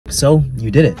So you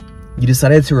did it. You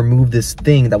decided to remove this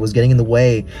thing that was getting in the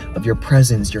way of your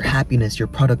presence, your happiness, your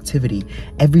productivity,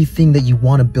 everything that you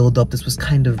want to build up. This was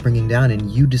kind of bringing down,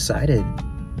 and you decided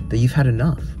that you've had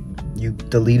enough. You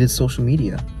deleted social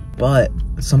media. But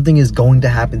something is going to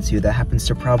happen to you that happens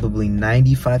to probably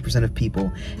 95% of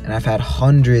people, and I've had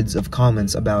hundreds of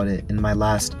comments about it in my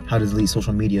last how to delete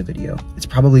social media video. It's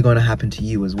probably going to happen to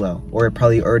you as well, or it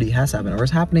probably already has happened, or is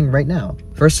happening right now.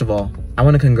 First of all, I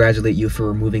want to congratulate you for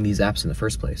removing these apps in the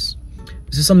first place.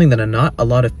 This is something that not a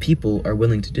lot of people are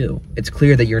willing to do. It's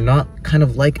clear that you're not kind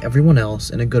of like everyone else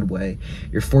in a good way.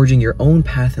 You're forging your own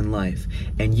path in life,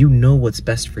 and you know what's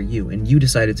best for you, and you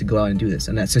decided to go out and do this.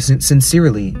 And that's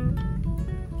sincerely,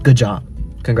 good job.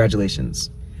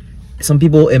 Congratulations. Some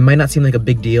people, it might not seem like a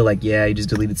big deal, like, yeah, you just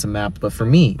deleted some apps, but for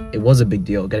me, it was a big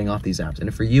deal getting off these apps.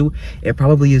 And for you, it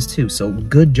probably is too. So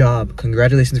good job.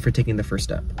 Congratulations for taking the first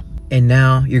step. And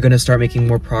now you're gonna start making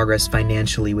more progress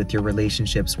financially with your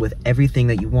relationships, with everything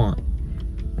that you want.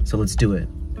 So let's do it.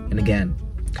 And again,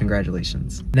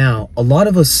 congratulations. Now, a lot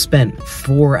of us spent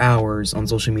 4 hours on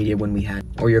social media when we had,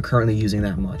 or you're currently using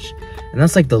that much. And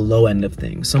that's like the low end of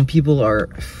things. Some people are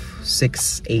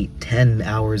 6, 8, 10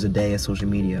 hours a day of social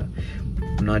media.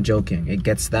 I'm not joking. It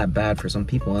gets that bad for some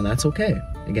people, and that's okay.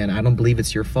 Again, I don't believe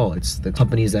it's your fault. It's the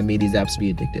companies that made these apps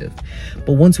be addictive.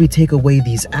 But once we take away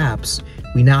these apps,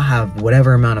 we now have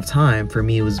whatever amount of time. For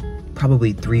me, it was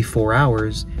probably 3-4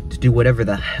 hours to do whatever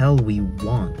the hell we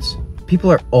want.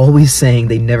 People are always saying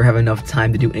they never have enough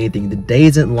time to do anything. The day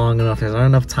isn't long enough. There's not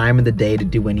enough time in the day to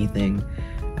do anything.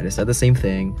 I just said the same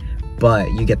thing,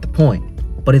 but you get the point.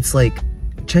 But it's like,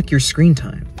 check your screen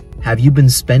time. Have you been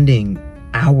spending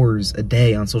hours a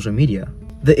day on social media?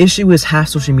 The issue is half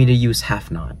social media use,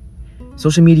 half not.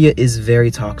 Social media is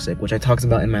very toxic, which I talked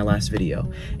about in my last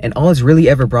video. And all it's really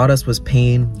ever brought us was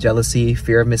pain, jealousy,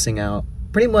 fear of missing out.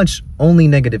 Pretty much only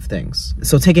negative things.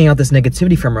 So taking out this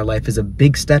negativity from our life is a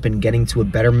big step in getting to a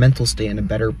better mental state and a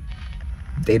better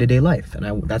day-to-day life.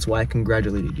 And that's why I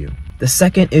congratulated you. The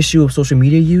second issue of social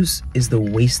media use is the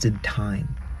wasted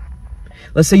time.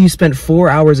 Let's say you spent 4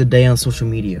 hours a day on social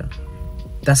media.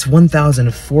 That's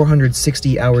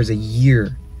 1,460 hours a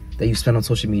year that you spend on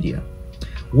social media.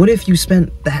 What if you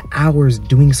spent that hours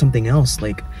doing something else,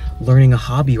 like learning a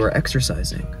hobby or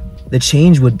exercising? The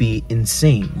change would be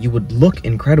insane. You would look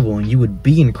incredible, and you would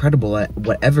be incredible at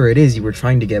whatever it is you were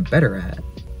trying to get better at.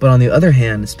 But on the other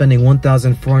hand, spending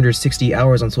 1,460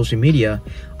 hours on social media,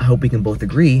 I hope we can both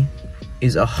agree,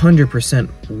 is 100%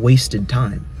 wasted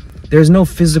time. There's no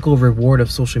physical reward of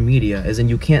social media, as in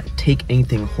you can't take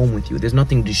anything home with you. There's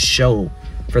nothing to show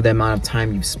for the amount of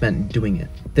time you've spent doing it.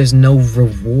 There's no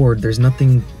reward, there's no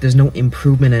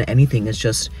improvement in anything. It's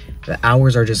just the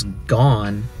hours are just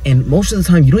gone, and most of the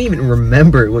time you don't even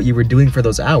remember what you were doing for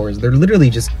those hours. They're literally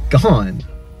just gone.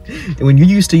 And when you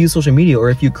used to use social media, or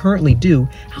if you currently do,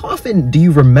 how often do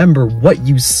you remember what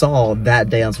you saw that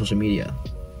day on social media?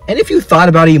 And if you thought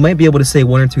about it, you might be able to say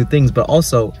 1 or 2 things, but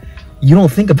also you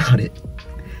don't think about it.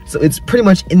 So it's pretty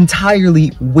much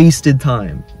entirely wasted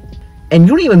time. And you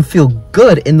don't even feel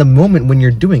good in the moment when you're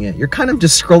doing it. You're kind of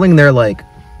just scrolling there like,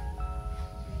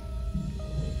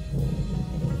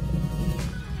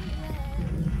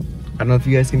 I don't know if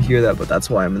you guys can hear that, but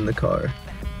that's why I'm in the car.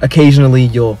 Occasionally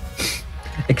you'll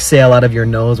exhale out of your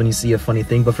nose when you see a funny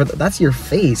thing, but that's your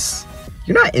face.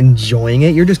 You're not enjoying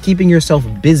it. You're just keeping yourself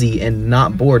busy and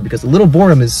not bored, because a little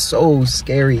boredom is so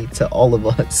scary to all of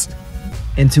us.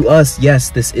 And to us, yes,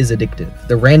 this is addictive.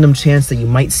 The random chance that you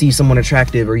might see someone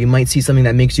attractive, or you might see something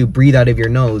that makes you breathe out of your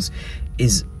nose,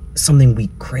 is something we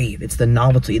crave. It's the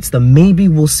novelty. It's the maybe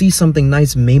we'll see something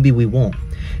nice, maybe we won't.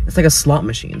 It's like a slot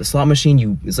machine. The slot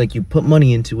machine, it's like you put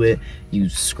money into it, you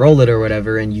scroll it or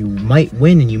whatever, and you might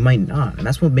win and you might not. And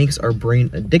that's what makes our brain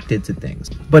addicted to things.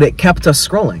 But it kept us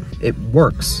scrolling. It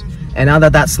works. And now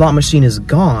that that slot machine is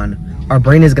gone, our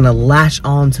brain is gonna latch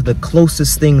on to the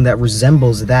closest thing that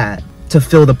resembles that to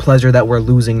feel the pleasure that we're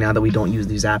losing now that we don't use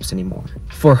these apps anymore.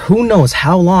 For who knows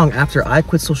how long after I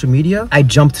quit social media, I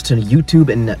jumped to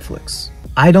YouTube and Netflix.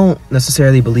 I don't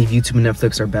necessarily believe YouTube and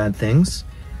Netflix are bad things.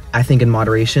 I think in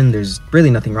moderation, there's really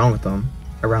nothing wrong with them.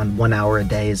 Around 1 hour a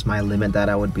day is my limit that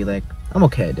I would be like, I'm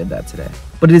okay, I did that today.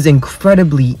 But it is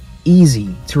incredibly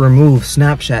easy to remove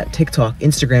Snapchat, TikTok,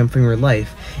 Instagram from your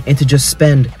life, and to just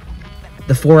spend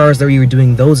the 4 hours that you were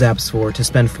doing those apps for, to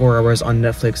spend 4 hours on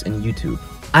Netflix and YouTube.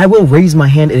 I will raise my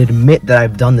hand and admit that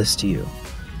I've done this to you.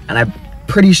 And I'm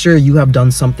pretty sure you have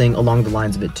done something along the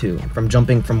lines of it too, from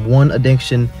jumping from one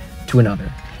addiction to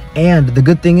another. And the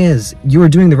good thing is, you are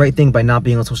doing the right thing by not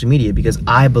being on social media, because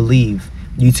I believe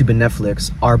YouTube and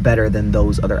Netflix are better than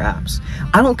those other apps.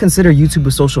 I don't consider YouTube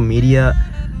a social media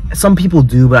Some people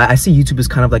do, but I see YouTube as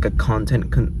kind of like a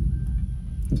content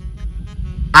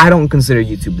I don't consider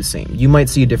YouTube the same. You might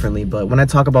see it differently, but when I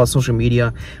talk about social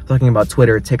media, I'm talking about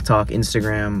Twitter, TikTok,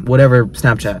 Instagram, whatever,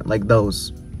 Snapchat, like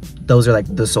those are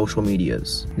like the social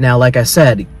medias. Now, like I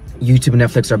said, YouTube and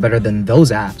Netflix are better than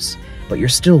those apps, but you're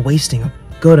still wasting a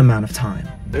good amount of time.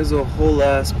 There's a whole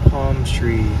ass palm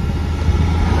tree.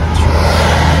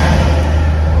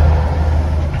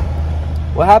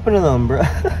 What happened to them, bro?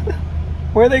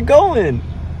 Where are they going?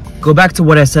 Go back to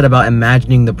what I said about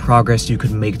imagining the progress you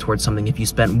could make towards something if you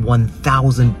spent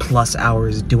 1,000 plus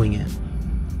hours doing it.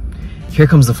 Here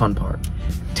comes the fun part.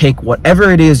 Take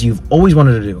whatever it is you've always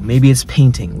wanted to do. Maybe it's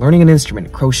painting, learning an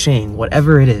instrument, crocheting,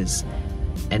 whatever it is.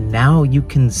 And now you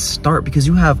can start because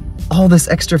you have all this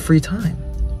extra free time.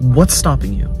 What's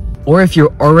stopping you? Or if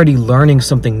you're already learning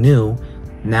something new,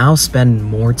 now spend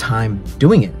more time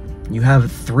doing it. You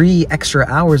have 3 extra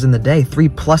hours in the day,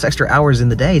 3+ extra hours in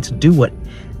the day to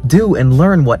do and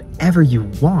learn whatever you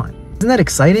want. Isn't that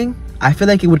exciting? I feel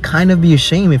like it would kind of be a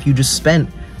shame if you just spent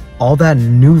all that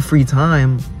new free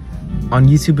time on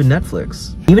YouTube and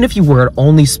Netflix. Even if you were to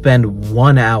only spend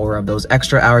 1 hour of those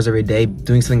extra hours every day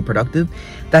doing something productive,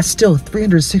 that's still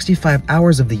 365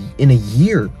 hours in a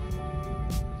year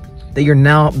that you're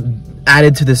now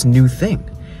added to this new thing.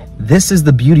 This is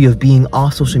the beauty of being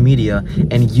off social media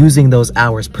and using those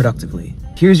hours productively.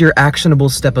 Here's your actionable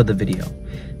step of the video.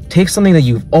 Take something that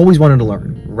you've always wanted to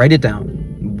learn, write it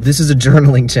down. This is a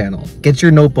journaling channel. Get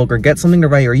your notebook or get something to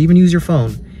write, or even use your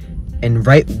phone and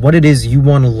write what it is you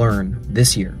want to learn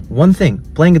this year. One thing,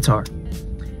 playing guitar.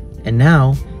 And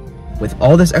now, with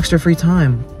all this extra free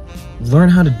time, learn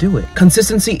how to do it.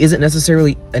 Consistency isn't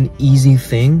necessarily an easy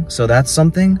thing, so that's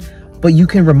something, but you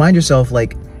can remind yourself,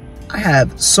 like, I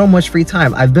have so much free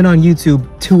time. I've been on YouTube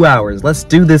 2 hours. Let's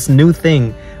do this new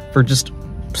thing for just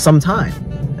some time.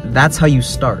 That's how you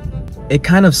start. It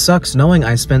kind of sucks knowing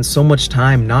I spent so much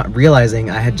time not realizing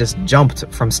I had just jumped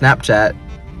from Snapchat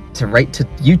to right to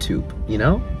YouTube, you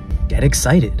know? Get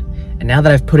excited. And now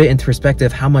that I've put it into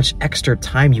perspective how much extra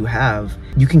time you have,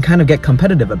 you can kind of get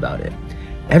competitive about it.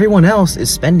 Everyone else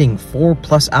is spending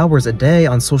 4+ hours a day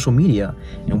on social media,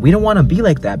 and we don't want to be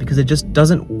like that because it just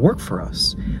doesn't work for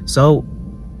us. So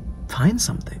find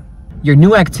something. Your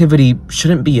new activity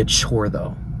shouldn't be a chore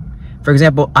though. For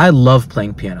example, I love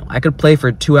playing piano. I could play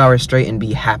for 2 hours straight and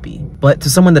be happy. But to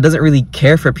someone that doesn't really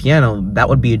care for piano, that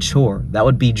would be a chore. That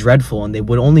would be dreadful, and they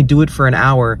would only do it for an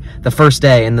hour the first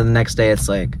day, and then the next day it's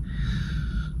like...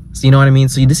 So you know what I mean?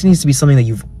 So this needs to be something that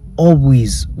you've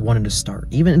always wanted to start.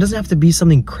 Even, it doesn't have to be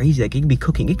something crazy. Like, it can be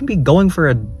cooking. It can be going for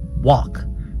a walk.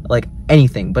 Like,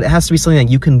 anything. But it has to be something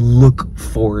that you can look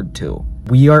forward to.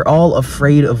 We are all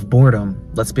afraid of boredom.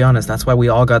 Let's be honest, that's why we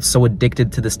all got so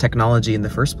addicted to this technology in the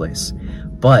first place.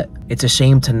 But it's a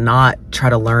shame to not try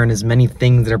to learn as many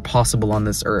things that are possible on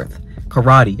this earth.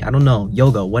 Karate, I don't know,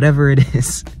 yoga, whatever it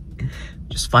is.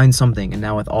 Just find something. And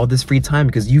now with all this free time,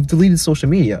 because you've deleted social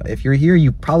media. If you're here,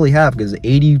 you probably have, because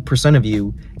 80% of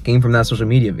you came from that social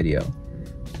media video.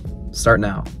 Start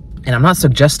now. And I'm not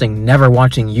suggesting never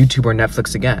watching YouTube or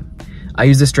Netflix again. I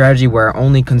use this strategy where I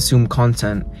only consume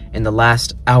content in the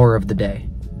last hour of the day.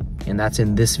 And that's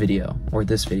in this video, or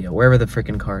this video, wherever the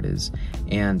freaking card is.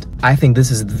 And I think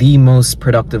this is the most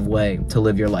productive way to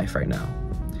live your life right now.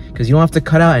 Because you don't have to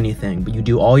cut out anything, but you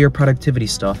do all your productivity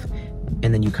stuff,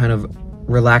 and then you kind of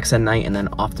relax at night and then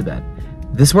off to bed.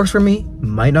 This works for me,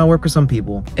 might not work for some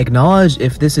people. Acknowledge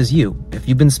if this is you. If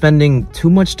you've been spending too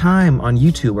much time on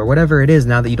YouTube or whatever it is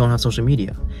now that you don't have social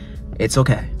media. It's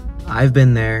okay. I've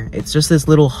been there. It's just this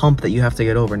little hump that you have to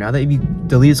get over. Now that you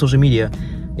deleted social media,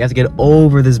 you have to get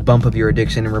over this bump of your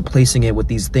addiction and replacing it with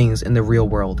these things in the real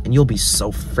world. And you'll be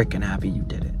so freaking happy you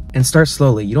did it. And start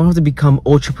slowly. You don't have to become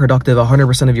ultra productive,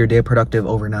 100% of your day productive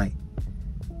overnight.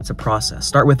 It's a process.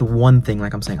 Start with one thing,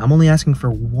 like I'm saying. I'm only asking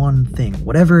for one thing,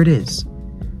 whatever it is.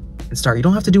 And start. You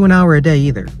don't have to do an hour a day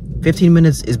either. 15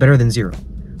 minutes is better than 0.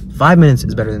 5 minutes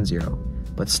is better than 0.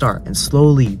 But start and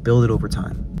slowly build it over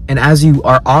time. And as you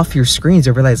are off your screens,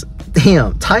 you realize,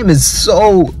 damn, time is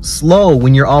so slow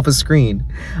when you're off a screen.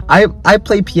 I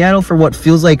play piano for what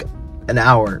feels like an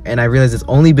hour, and I realize it's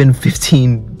only been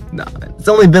it's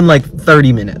only been like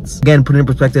 30 minutes. Again, put it in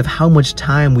perspective how much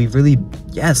time we really,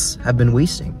 yes, have been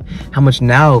wasting. How much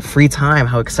now, free time,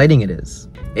 how exciting it is.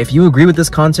 If you agree with this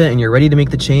content and you're ready to make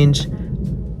the change,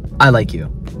 I like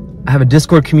you. I have a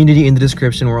Discord community in the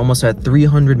description. We're almost at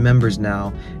 300 members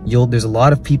now. There's a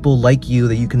lot of people like you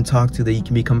that you can talk to, that you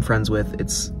can become friends with.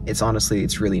 It's honestly,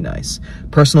 it's really nice.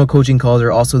 Personal coaching calls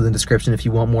are also in the description if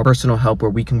you want more personal help where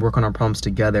we can work on our problems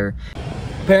together.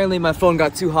 Apparently my phone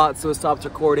got too hot, so it stopped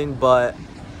recording, but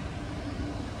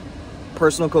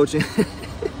personal coaching.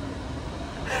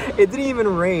 It didn't even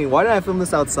rain. Why did I film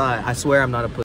this outside? I swear I'm not a pussy.